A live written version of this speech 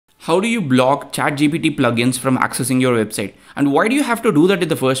How do you block ChatGPT plugins from accessing your website? And why do you have to do that in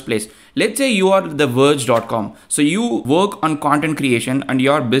the first place? Let's say you are the verge.com. So you work on content creation and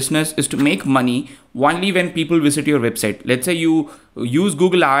your business is to make money only when people visit your website. Let's say you use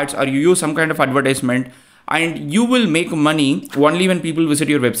Google Ads or you use some kind of advertisement, and you will make money only when people visit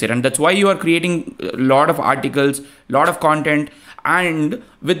your website. And that's why you are creating a lot of articles, a lot of content. And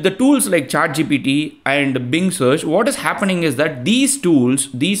with the tools like ChatGPT and Bing search, what is happening is that these tools,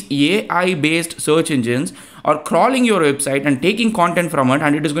 these AI based search engines are crawling your website and taking content from it,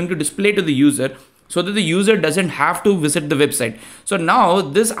 and it is going to display to the user so that the user doesn't have to visit the website. So now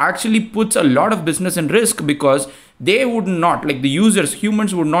this actually puts a lot of business in risk, because they would not, like the users,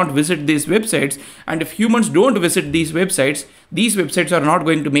 humans would not visit these websites. And if humans don't visit these websites are not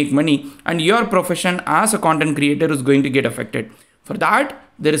going to make money, and your profession as a content creator is going to get affected. For that,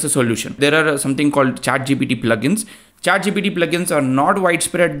 there is a solution. There are something called ChatGPT plugins. ChatGPT plugins are not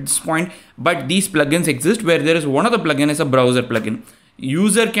widespread at this point, but these plugins exist, where there is one of the plugin is a browser plugin.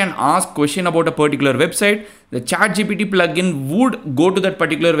 User can ask question about a particular website. The ChatGPT plugin would go to that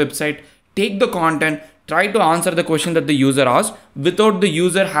particular website, take the content, try to answer the question that the user asked without the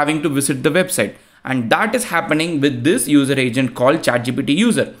user having to visit the website. And that is happening with this user agent called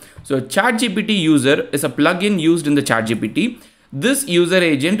ChatGPT-User. So ChatGPT-User is a plugin used in the ChatGPT. This user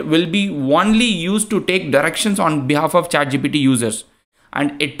agent will be only used to take directions on behalf of ChatGPT users,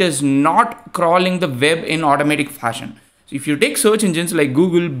 and it is not crawling the web in automatic fashion. So if you take search engines like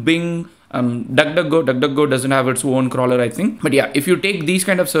Google, Bing, DuckDuckGo doesn't have its own crawler, I think. But yeah, if you take these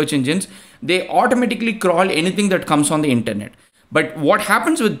kind of search engines, they automatically crawl anything that comes on the internet. But what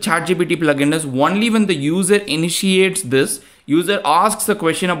happens with ChatGPT plugin is only when the user initiates this, user asks a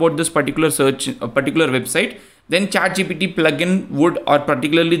question about this particular search, a particular website, then ChatGPT plugin would, or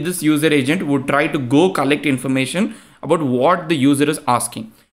particularly this user agent would try to go collect information about what the user is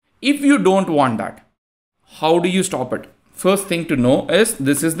asking. If you don't want that, how do you stop it? First thing to know is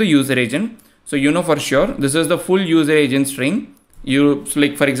this is the user agent. So you know for sure, this is the full user agent string. So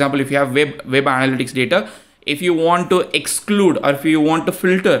like for example, if you have web analytics data, if you want to exclude or if you want to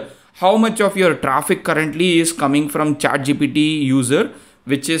filter how much of your traffic currently is coming from ChatGPT user,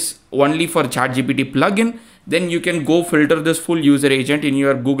 which is only for ChatGPT plugin, then you can go filter this full user agent in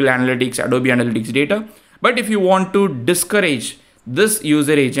your Google Analytics, Adobe Analytics data. But if you want to discourage this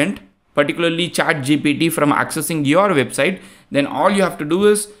user agent, particularly ChatGPT, from accessing your website, then all you have to do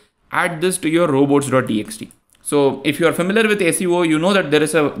is add this to your robots.txt. So if you are familiar with SEO, you know that there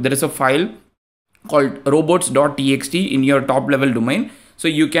is a file called robots.txt in your top level domain. So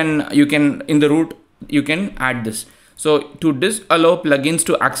you can in the root, you can add this. So to disallow plugins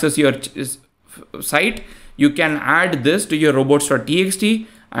to access your site, you can add this to your robots.txt,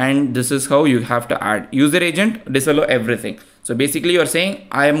 and this is how you have to add user agent, disallow everything. So basically you're saying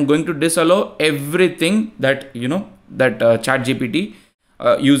I am going to disallow everything that ChatGPT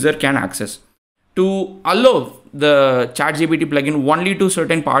user can access. To allow the ChatGPT plugin only to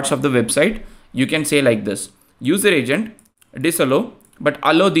certain parts of the website, you can say like this: user agent, disallow, but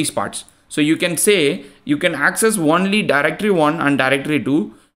allow these parts. So you can say you can access only directory 1 and directory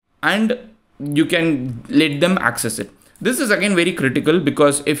 2, and you can let them access it. This is again very critical,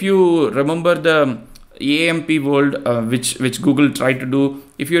 because if you remember the AMP world, which Google tried to do,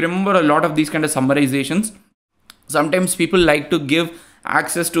 if you remember a lot of these kind of summarizations, sometimes people like to give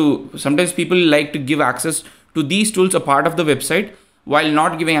access to these tools a part of the website while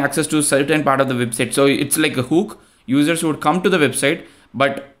not giving access to certain part of the website. So it's like a hook. Users would come to the website,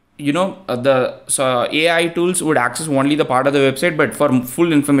 but the AI tools would access only the part of the website, but for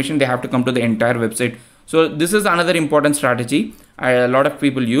full information they have to come to the entire website. So this is another important strategy a lot of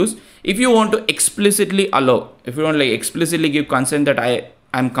people use. If you want to explicitly allow, if you want to explicitly give consent that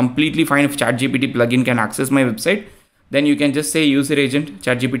I'm completely fine if ChatGPT plugin can access my website, then you can just say user agent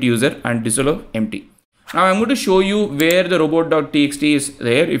ChatGPT user and disallow empty. Now I'm going to show you where the robot.txt is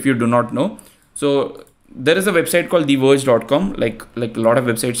there if you do not know. So there is a website called theverge.com, like a lot of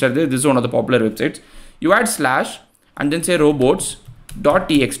websites are there. This is one of the popular websites. You add slash and then say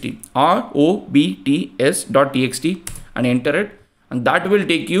robots.txt, robts.txt, and enter it, and that will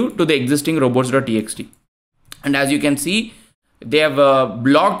take you to the existing robots.txt. And as you can see, they have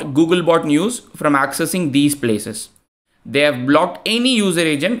blocked Googlebot News from accessing these places. They have blocked any user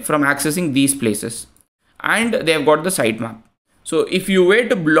agent from accessing these places, and they have got the sitemap. So if you were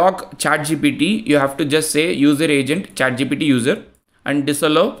to block ChatGPT, you have to just say user agent ChatGPT user and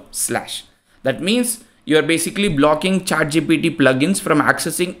disallow slash. That means you are basically blocking ChatGPT plugins from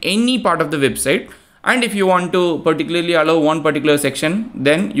accessing any part of the website. And if you want to particularly allow one particular section,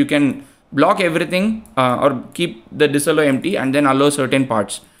 then you can block everything or keep the disallow empty and then allow certain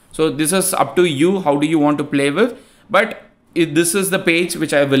parts. So this is up to you. How do you want to play with? But this is the page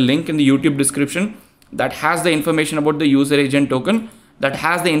which I will link in the YouTube description that has the information about the user agent token, that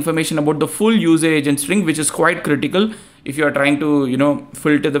has the information about the full user agent string, which is quite critical if you are trying to,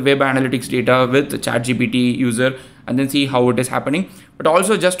 filter the web analytics data with the ChatGPT user and then see how it is happening. But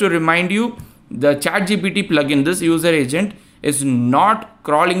also just to remind you, the ChatGPT plugin, this user agent, is not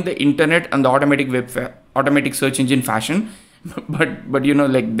crawling the internet and the automatic search engine fashion. But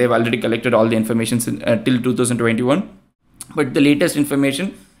like they've already collected all the information till 2021. But the latest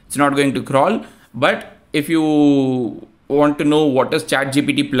information, it's not going to crawl. But if you want to know what is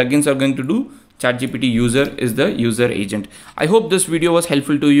ChatGPT plugins are going to do, ChatGPT-User is the user agent. I hope this video was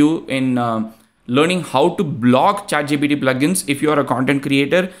helpful to you in learning how to block ChatGPT plugins if you are a content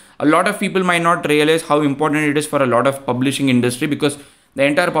creator. A lot of people might not realize how important it is for a lot of publishing industry, because the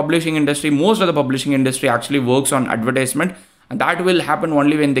entire publishing industry, most of the publishing industry actually works on advertisement, and that will happen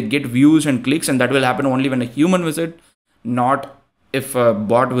only when they get views and clicks, and that will happen only when a human visit, not if a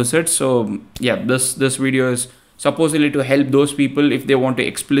bot visits. So yeah, this video is supposedly to help those people if they want to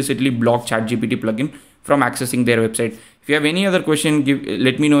explicitly block ChatGPT plugin from accessing their website. If you have any other question,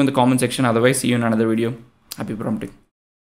 let me know in the comment section. Otherwise, see you in another video. Happy prompting.